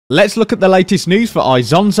Let's look at the latest news for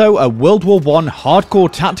Isonzo, a World War I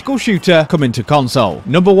hardcore tactical shooter coming to console.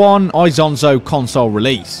 Number 1, Isonzo console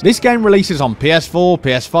release. This game releases on PS4,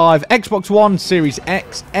 PS5, Xbox One, Series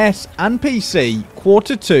X, S, and PC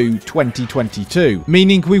Q2 2022,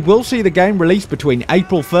 meaning we will see the game released between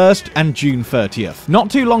April 1st and June 30th.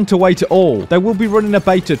 Not too long to wait at all. They will be running a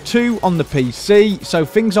beta 2 on the PC, so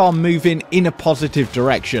things are moving in a positive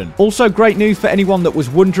direction. Also, great news for anyone that was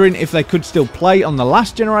wondering if they could still play on the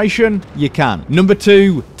last generation. You can. Number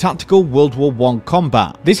 2, Tactical World War I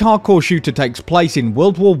Combat. This hardcore shooter takes place in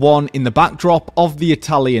World War I in the backdrop of the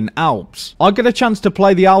Italian Alps. I got a chance to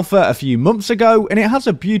play the alpha a few months ago, and it has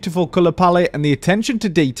a beautiful colour palette and the attention to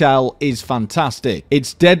detail is fantastic.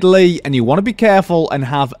 It's deadly and you want to be careful and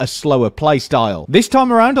have a slower playstyle. This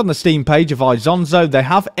time around on the Steam page of Isonzo, they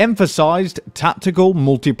have emphasised tactical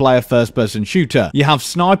multiplayer first-person shooter. You have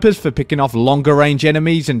snipers for picking off longer range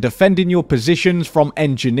enemies and defending your positions from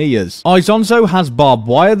engineers. Isonzo has barbed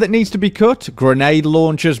wire that needs to be cut, grenade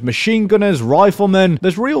launchers, machine gunners, riflemen.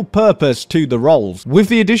 There's real purpose to the roles. With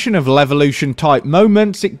the addition of Levolution type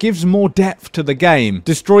moments, it gives more depth to the game.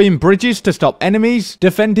 Destroying bridges to stop enemies,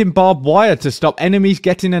 defending barbed wire to stop enemies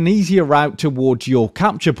getting an easier route towards your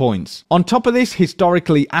capture points. On top of this,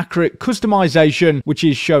 historically accurate customization, which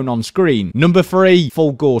is shown on screen. Number 3,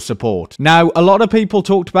 full gore support. Now, a lot of people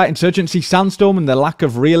talked about Insurgency Sandstorm and the lack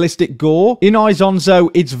of realistic gore. In Isonzo,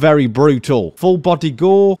 it's very brutal. Full body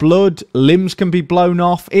gore, blood, limbs can be blown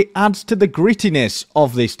off. It adds to the grittiness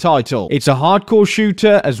of this title. It's a hardcore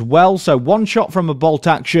shooter as well, so one shot from a bolt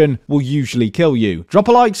action will usually kill you. Drop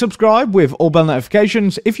a like, subscribe with all bell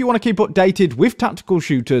notifications if you want to keep updated with tactical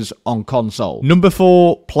shooters on console. Number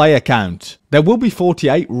 4, player count. There will be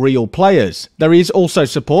 48 real players. There is also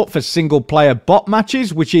support for single-player bot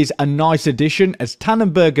matches, which is a nice addition as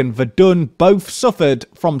Tannenberg and Verdun both suffered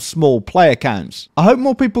from small player counts. I hope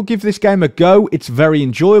more people give this game a go. It's very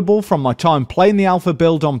enjoyable from my time playing the alpha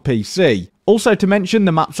build on PC. Also to mention,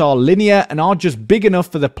 the maps are linear and are just big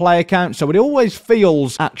enough for the player count, so it always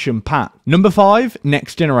feels action-packed. Number 5,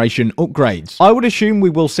 next generation upgrades. I would assume we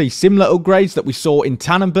will see similar upgrades that we saw in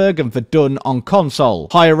Tannenberg and Verdun on console.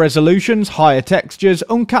 Higher resolutions, higher textures,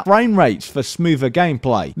 uncapped frame rates for smoother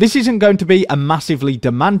gameplay. This isn't going to be a massively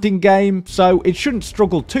demanding game, so it shouldn't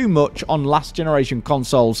struggle too much on last generation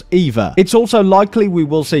consoles either. It's also likely we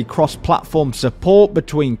will see cross-platform support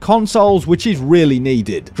between consoles, which is really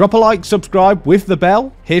needed. Drop a like, subscribe with the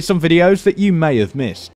bell. Here's some videos that you may have missed.